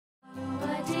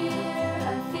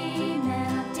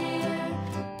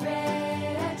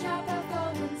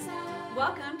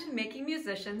to Making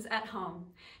Musicians at Home.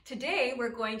 Today we're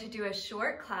going to do a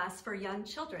short class for young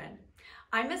children.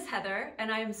 I'm Miss Heather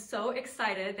and I am so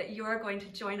excited that you are going to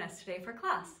join us today for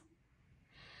class.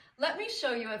 Let me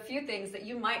show you a few things that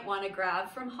you might want to grab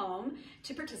from home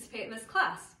to participate in this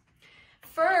class.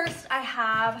 First, I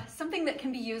have something that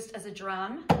can be used as a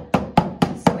drum.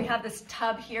 So we have this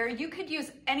tub here. You could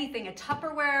use anything, a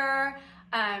Tupperware,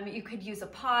 you could use a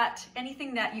pot,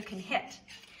 anything that you can hit.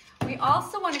 We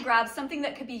also want to grab something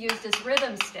that could be used as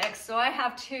rhythm sticks. So I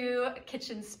have 2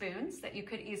 kitchen spoons that you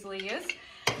could easily use.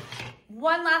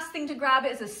 One last thing to grab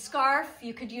is a scarf.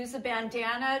 You could use a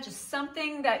bandana, just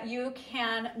something that you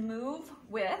can move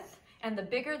with, and the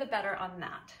bigger the better on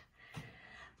that.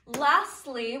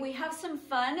 Lastly, we have some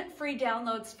fun free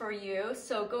downloads for you.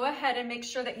 So go ahead and make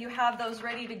sure that you have those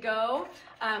ready to go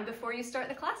before you start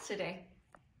the class today.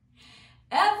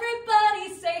 Everybody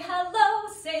say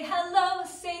hello, say hello,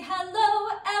 say hello.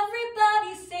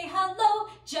 Everybody say hello,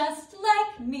 just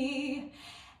like me.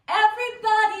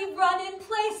 Everybody run in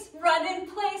place, run in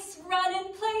place, run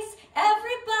in place.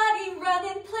 Everybody run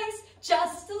in place,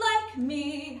 just like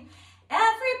me.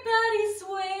 Everybody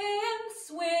swim,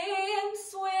 swim,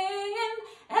 swim.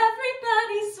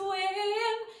 Everybody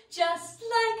swim, just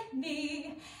like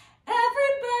me.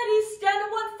 Everybody stand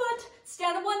on 1 foot,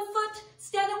 stand on 1 foot,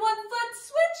 stand on 1 foot,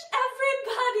 switch.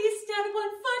 Everybody stand on 1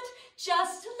 foot,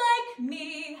 just like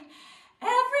me.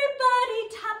 Everybody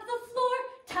tap the floor,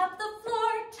 tap the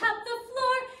floor, tap the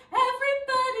floor.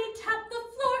 Everybody tap the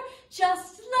floor,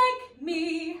 just like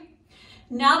me.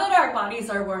 Now that our bodies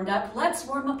are warmed up, let's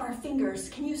warm up our fingers.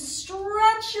 Can you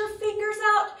stretch your fingers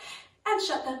out and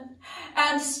shut them?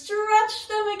 And stretch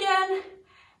them again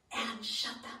and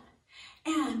shut them.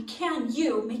 And can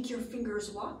you make your fingers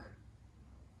walk?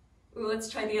 Ooh, let's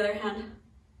try the other hand.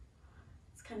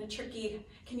 It's kind of tricky.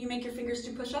 Can you make your fingers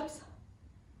do push-ups?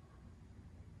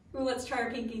 Ooh, let's try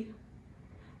our pinky.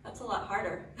 That's a lot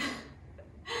harder.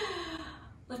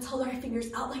 Let's hold our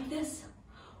fingers out like this.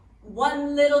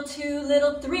 1 little, 2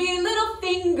 little, 3 little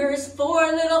fingers,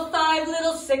 4 little, 5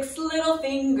 little, 6 little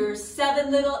fingers, 7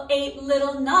 little, 8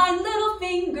 little, 9 little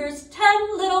fingers,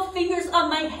 10 little fingers on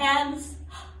my hands.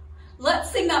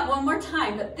 Let's sing that one more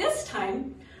time, but this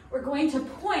time we're going to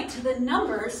point to the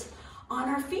numbers on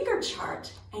our finger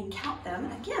chart and count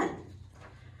them again.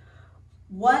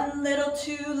 1 little,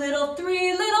 2 little,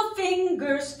 3 little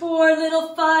fingers, 4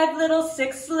 little, 5 little,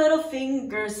 6 little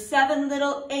fingers, 7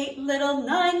 little, 8 little,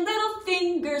 9 little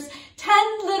fingers, 10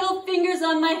 little fingers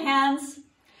on my hands.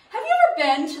 Have you ever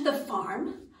been to the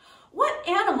farm? What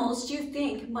animals do you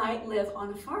think might live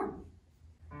on a farm?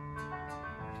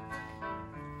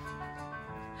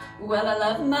 Well, I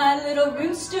love my little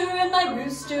rooster and my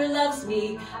rooster loves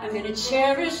me. I'm gonna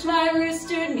cherish my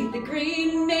rooster neath the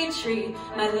green May tree.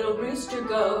 My little rooster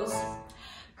goes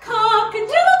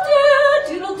cock-a-doodle-doo,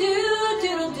 doodle-doo,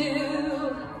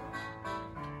 doodle-doo.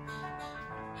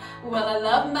 Well, I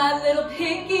love my little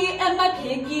piggy and my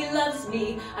piggy loves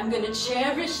me. I'm gonna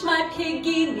cherish my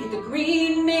piggy neath the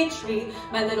green May tree.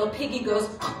 My little piggy goes,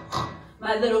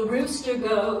 my little rooster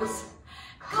goes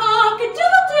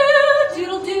cock-a-doodle-doo,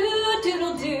 doodle-doo,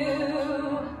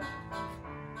 doodle-doo.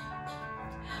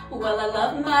 Well, I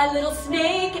love my little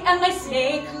snake and my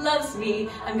snake loves me.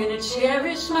 I'm gonna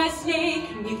cherish my snake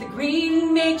beneath the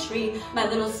green May tree. My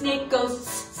little snake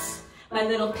goes, my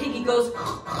little piggy goes,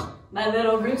 my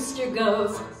little rooster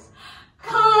goes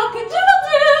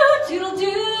cock-a-doodle-doo,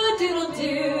 doodle-doo,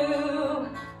 doodle-doo.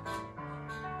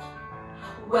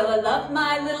 Well, I love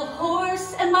my little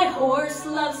horse and my horse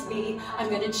loves me. I'm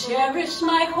gonna cherish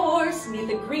my horse neath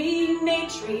the green May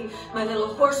tree. My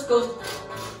little horse goes,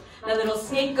 my little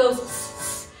snake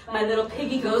goes, my little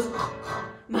piggy goes,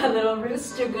 my little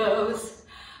rooster goes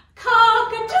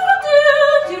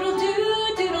cock-a-doodle-doo,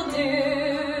 doodle-doo,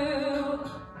 doodle-doo.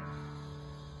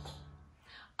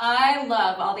 I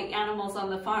love all the animals on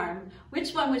the farm.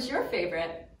 Which one was your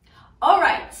favorite? All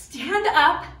right, stand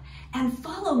up and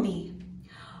follow me.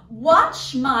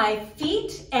 Watch my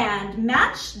feet and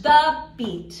match the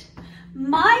beat.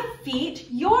 My feet,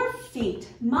 your feet.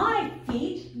 My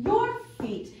feet, your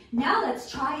feet. Now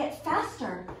let's try it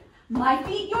faster. My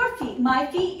feet, your feet. My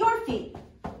feet, your feet.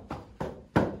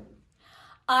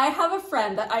 I have a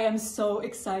friend that I am so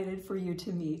excited for you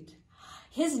to meet.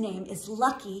 His name is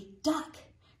Lucky Duck.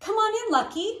 Come on in,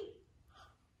 Lucky.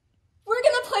 We're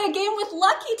gonna play a game with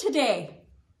Lucky today.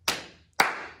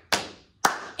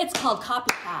 It's called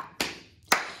Copycat.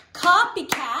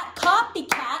 Copycat,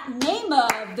 copycat, name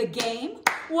of the game.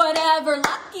 Whatever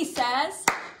Lucky says,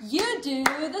 you do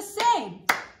the same.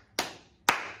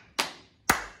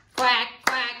 Quack,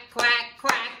 quack, quack,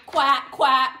 quack, Quack,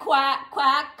 quack, quack,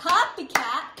 quack,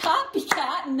 copycat,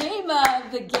 copycat, name of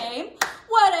the game.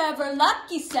 Whatever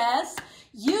Lucky says,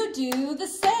 you do the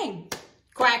same.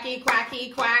 Quacky,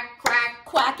 quacky, quack, quack.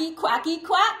 Quacky, quacky,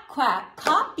 quack, quack,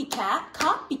 copycat,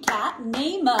 copycat,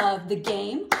 name of the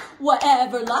game.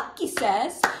 Whatever Lucky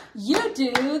says, you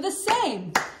do the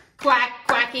same. Quack,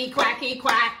 quacky, quacky,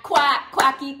 quack. Quack,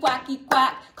 quacky, quacky,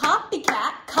 quack,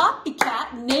 copycat,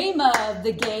 copycat, name of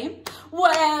the game.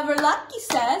 Whatever Lucky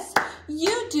says,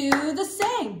 you do the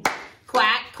same.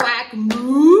 Quack, quack,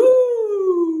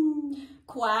 moo.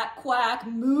 Quack, quack,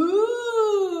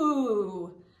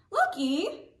 moo. Lucky,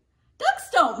 ducks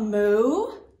don't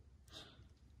moo.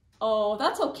 Oh,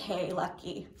 that's okay,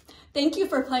 Lucky. Thank you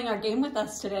for playing our game with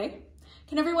us today.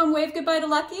 Can everyone wave goodbye to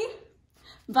Lucky?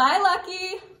 Bye,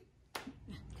 Lucky.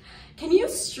 Can you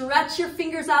stretch your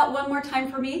fingers out one more time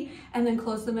for me and then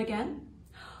close them again?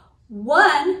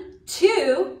 1,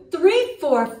 2, 3,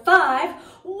 4, 5.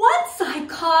 Once I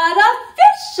caught a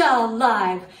fish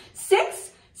alive.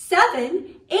 6,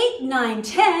 7, 8, 9,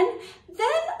 10.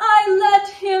 Then I let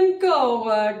him go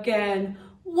again.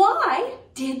 Why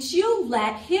did you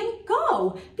let him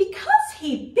go? Because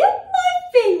he bit my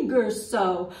finger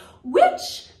so.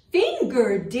 Which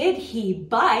finger did he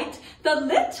bite? The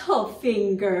little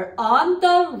finger on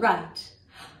the right.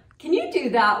 Can you do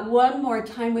that one more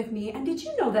time with me? And did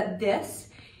you know that this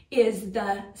is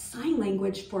the sign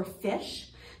language for fish?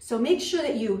 So make sure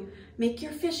that you make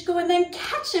your fish go and then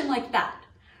catch him like that.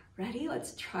 Ready?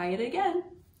 Let's try it again.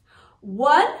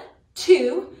 1,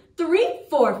 2, 3,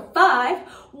 4, 5.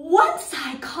 Once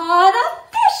I caught a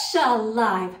fish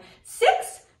alive.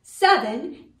 6,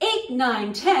 7, 8,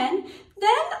 9, 10.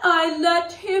 Then I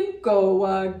let him go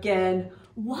again.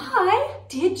 Why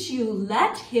did you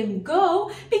let him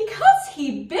go? Because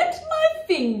he bit my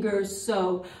finger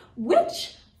so.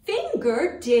 Which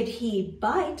finger did he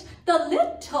bite? The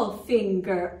little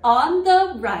finger on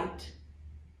the right.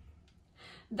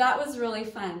 That was really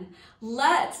fun.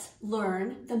 Let's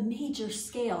learn the major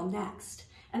scale next.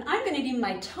 And I'm going to need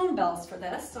my tone bells for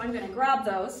this, so I'm going to grab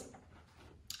those.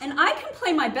 And I can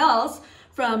play my bells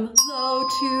from low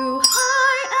to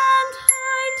high and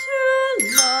high to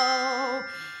low.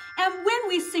 And when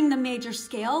we sing the major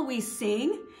scale, we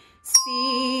sing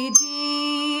C,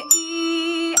 D,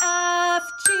 E, F,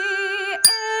 G,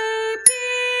 A, B,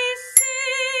 C.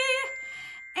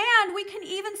 And we can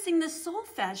even sing the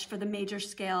solfege for the major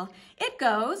scale. It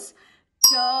goes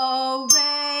do,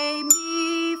 re,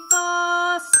 mi,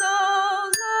 fa, sol,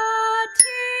 la,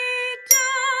 ti, do.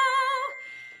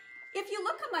 If you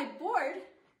look at my board,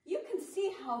 you can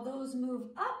see how those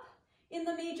move up in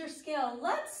the major scale.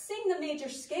 Let's sing the major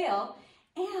scale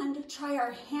and try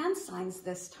our hand signs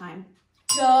this time.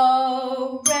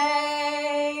 Do,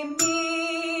 re,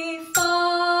 mi,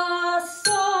 fa,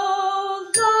 sol,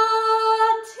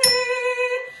 la, ti,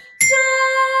 do.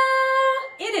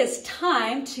 It is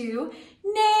time to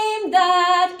name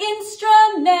that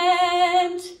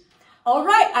instrument. All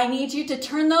right, I need you to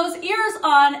turn those ears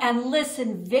on and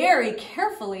listen very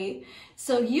carefully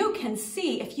so you can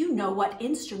see if you know what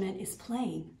instrument is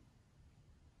playing.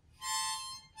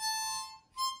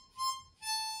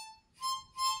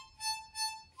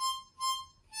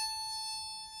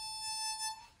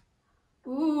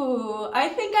 Ooh, I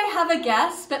think I have a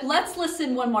guess, but let's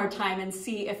listen one more time and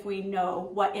see if we know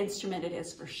what instrument it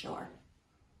is for sure.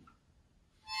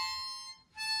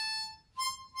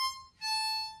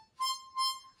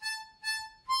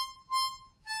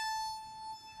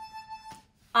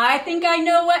 I think I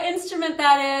know what instrument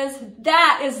that is.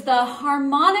 That is the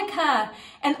harmonica.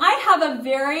 And I have a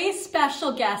very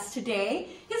special guest today.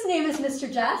 His name is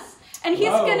Mr. Jess, and he's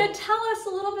going to tell us a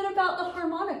little bit about the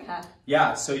harmonica.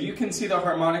 Yeah, so you can see the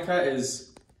harmonica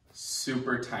is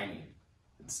super tiny.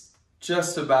 It's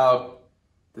just about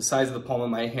the size of the palm of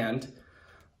my hand.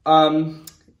 And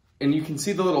you can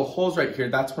see the little holes right here.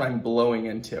 That's what I'm blowing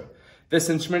into. This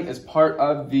instrument is part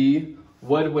of the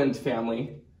woodwind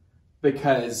family,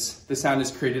 because the sound is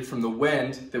created from the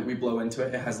wind that we blow into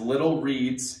it. It has little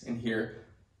reeds in here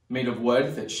made of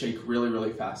wood that shake really,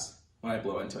 really fast when I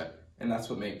blow into it. And that's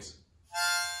what makes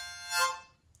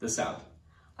the sound.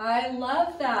 I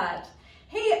love that.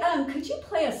 Hey, could you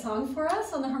play a song for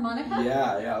us on the harmonica?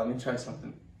 Yeah, let me try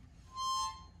something.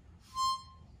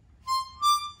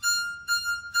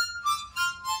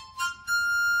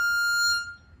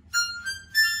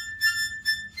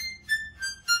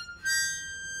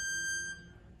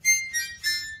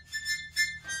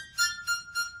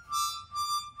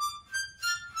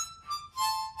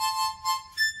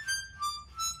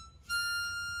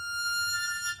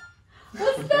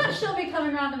 Was that that She'll Be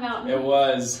Coming Round the Mountain? It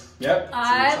was. Yep.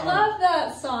 I love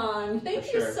that song. Thank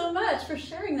For you sure. so much for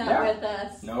sharing that with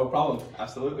us. No problem.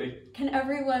 Absolutely. Can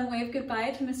everyone wave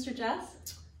goodbye to Mr. Jess?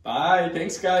 Bye.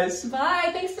 Thanks, guys. Bye.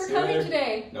 Thanks for See you coming later.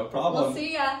 today. No problem. We'll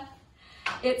see ya.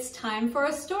 It's time for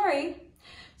a story.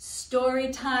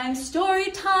 Story time,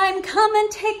 come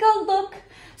and take a look.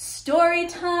 Story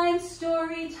time,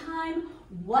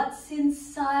 what's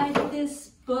inside this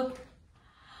book?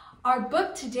 Our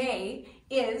book today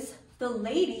is The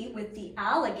Lady with the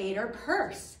Alligator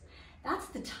Purse. That's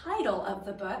the title of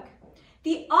the book.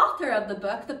 The author of the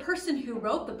book, the person who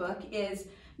wrote the book, is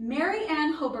Mary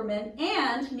Ann Hoberman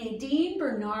and Nadine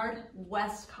Bernard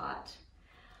Westcott.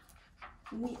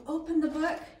 When we open the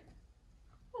book,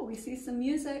 oh, we see some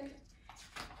music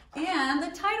and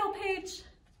the title page.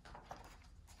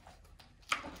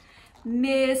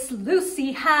 Miss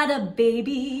Lucy had a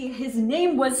baby. His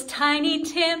name was Tiny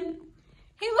Tim.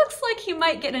 He looks like he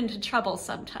might get into trouble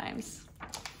sometimes.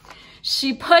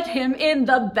 She put him in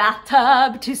the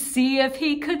bathtub to see if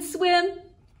he could swim.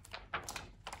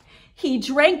 He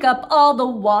drank up all the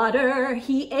water.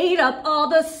 He ate up all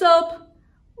the soap.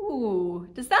 Ooh,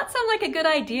 does that sound like a good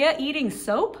idea, eating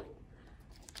soap?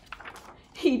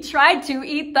 He tried to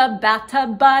eat the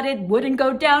bathtub, but it wouldn't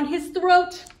go down his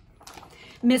throat.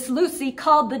 Miss Lucy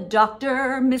called the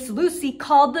doctor. Miss Lucy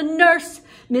called the nurse.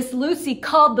 Miss Lucy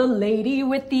called the lady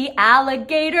with the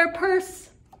alligator purse.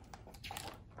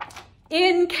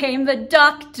 In came the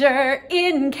doctor.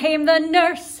 In came the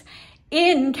nurse.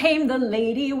 In came the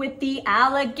lady with the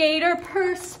alligator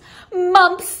purse.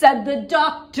 Mumps, said the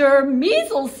doctor.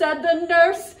 Measles, said the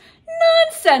nurse.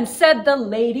 Nonsense, said the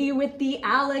lady with the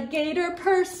alligator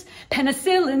purse.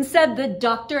 Penicillin, said the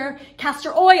doctor.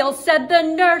 Castor oil, said the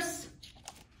nurse.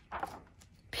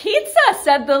 Pizza,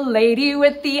 said the lady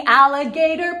with the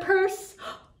alligator purse.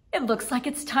 It looks like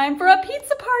it's time for a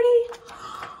pizza party.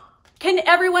 Can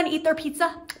everyone eat their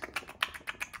pizza?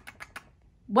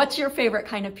 What's your favorite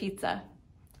kind of pizza?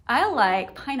 I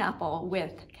like pineapple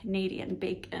with Canadian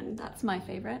bacon. That's my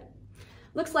favorite.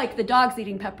 Looks like the dog's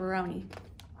eating pepperoni.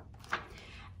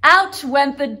 Out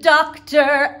went the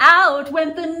doctor, out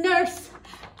went the nurse,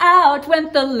 out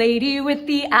went the lady with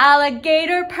the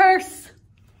alligator purse.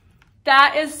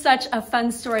 That is such a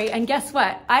fun story, and guess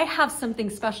what? I have something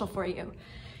special for you.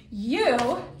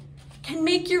 You can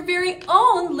make your very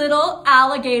own little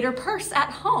alligator purse at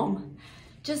home.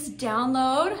 Just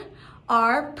download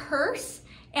our purse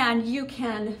and you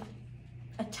can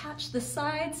attach the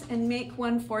sides and make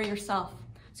one for yourself.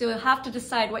 So you'll have to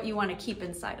decide what you want to keep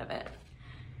inside of it.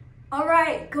 All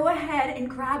right, go ahead and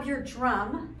grab your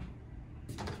drum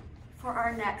for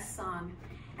our next song.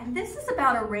 And this is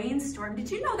about a rainstorm. Did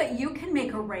you know that you can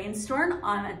make a rainstorm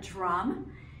on a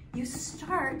drum? You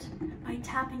start by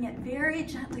tapping it very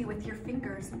gently with your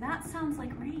fingers, and that sounds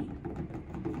like rain.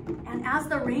 And as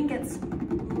the rain gets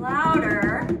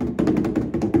louder,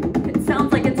 it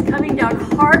sounds like it's coming down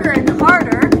harder and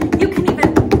harder. You can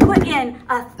even put in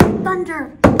a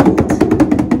thunderbolt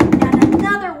and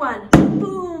another one.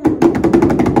 Boom!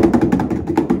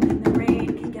 And the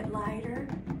rain can get lighter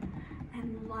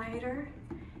and lighter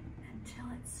until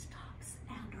it stops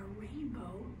and a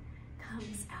rainbow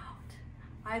comes out.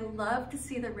 I love to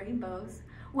see the rainbows.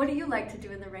 What do you like to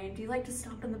do in the rain? Do you like to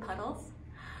stomp in the puddles?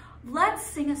 Let's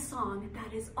sing a song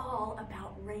that is all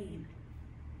about rain.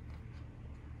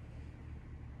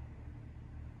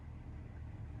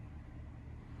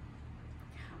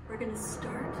 We're gonna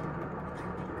start with our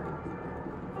finger.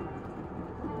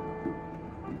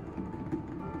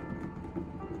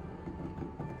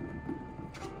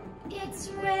 It's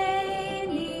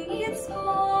raining, it's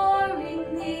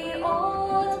pouring, the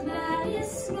old man is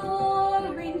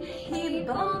snoring. He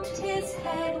bumped his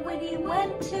head when he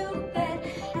went to bed,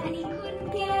 and he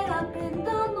couldn't get up in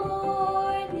the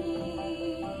morning.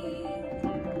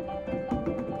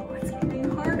 Oh, it's getting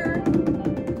harder.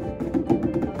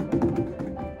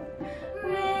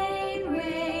 Rain,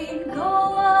 rain, go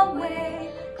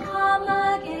away, come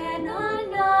again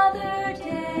another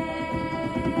day.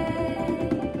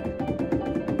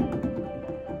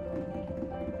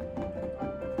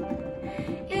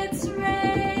 It's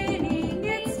raining,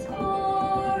 it's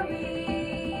pouring.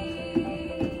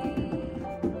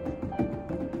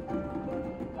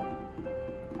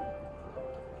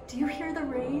 Do you hear the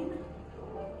rain?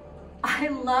 I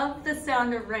love the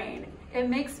sound of rain. It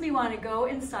makes me want to go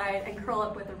inside and curl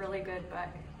up with a really good book.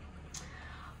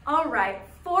 All right,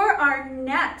 for our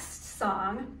next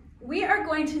song, we are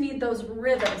going to need those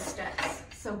rhythm sticks.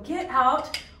 So get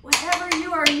out whatever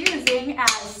you are using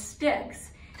as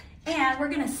sticks. And we're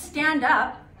gonna stand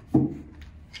up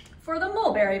for the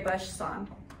Mulberry Bush song.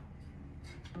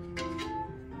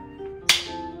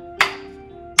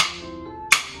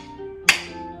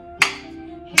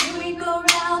 Here we go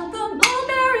round the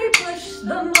mulberry bush,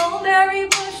 the mulberry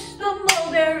bush, the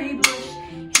mulberry bush.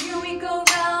 Here we go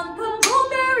round the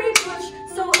mulberry bush,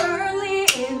 so early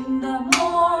in the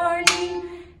morning.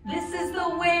 This is the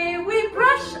way we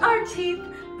brush our teeth,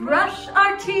 brush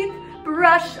our teeth,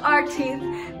 brush our teeth.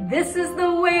 This is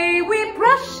the way we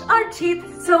brush our teeth,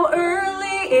 so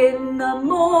early in the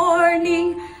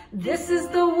morning. This is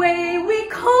the way we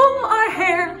comb our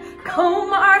hair,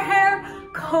 comb our hair,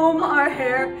 comb our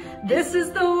hair. This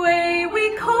is the way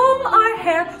we comb our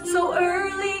hair, so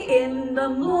early in the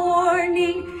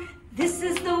morning. This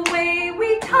is the way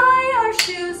we tie our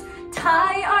shoes,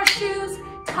 tie our shoes,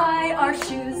 tie our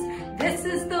shoes. This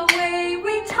is the way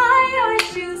we tie our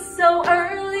shoes, so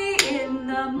early in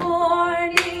the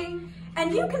morning.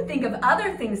 And you can think of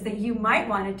other things that you might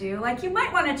want to do, like you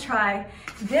might want to try.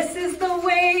 This is the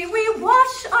way we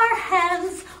wash our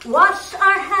hands, wash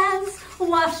our hands,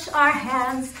 wash our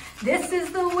hands. This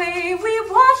is the way we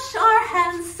wash our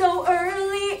hands, so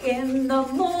early in the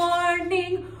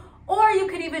morning. Or you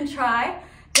could even try,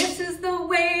 this is the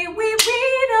way we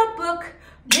read a book,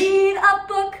 read a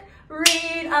book,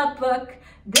 read a book.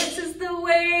 This is the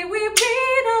way we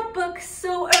read a book,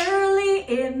 so early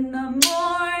in the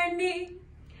morning.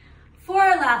 For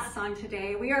our last song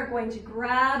today, we are going to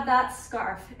grab that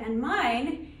scarf, and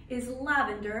mine is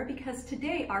lavender because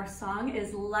today our song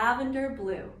is Lavender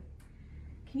Blue.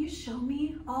 Can you show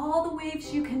me all the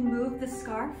ways you can move the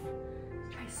scarf?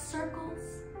 Try circles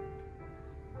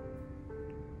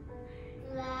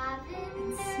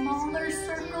and smaller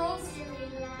circles.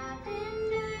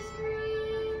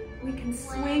 We can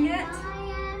swing it.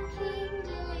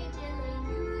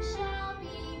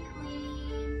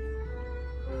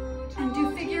 And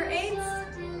do figure eights.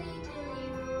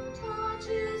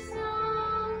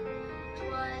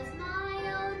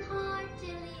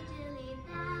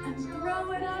 And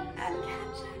throw it up and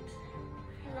catch it.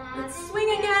 Let's swing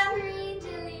again.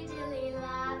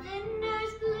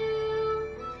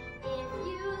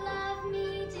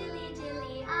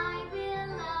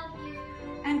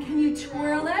 And can you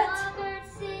twirl it?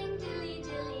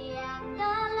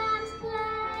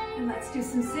 And let's do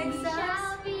some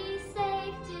zigzags.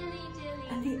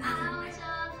 And the other way.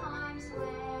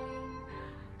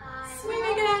 Swing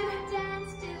again.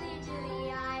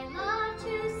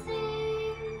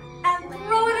 And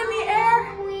throw it in the air.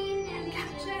 And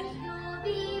catch it.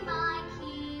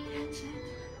 Catch it.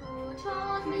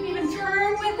 You can even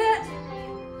turn with it.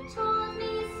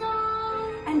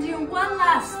 And do one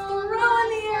last throw in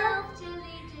the air.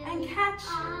 And catch.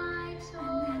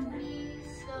 And then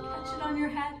catch it on your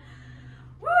head.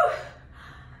 Woo!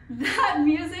 That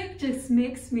music just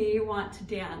makes me want to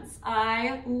dance.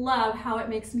 I love how it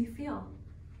makes me feel.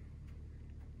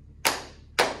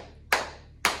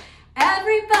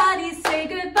 Everybody say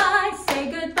goodbye,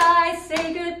 say goodbye,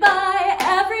 say goodbye.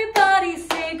 Everybody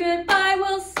say goodbye.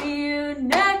 We'll see you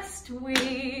next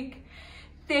week.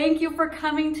 Thank you for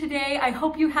coming today. I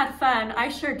hope you had fun. I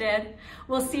sure did.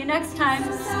 We'll see you next time.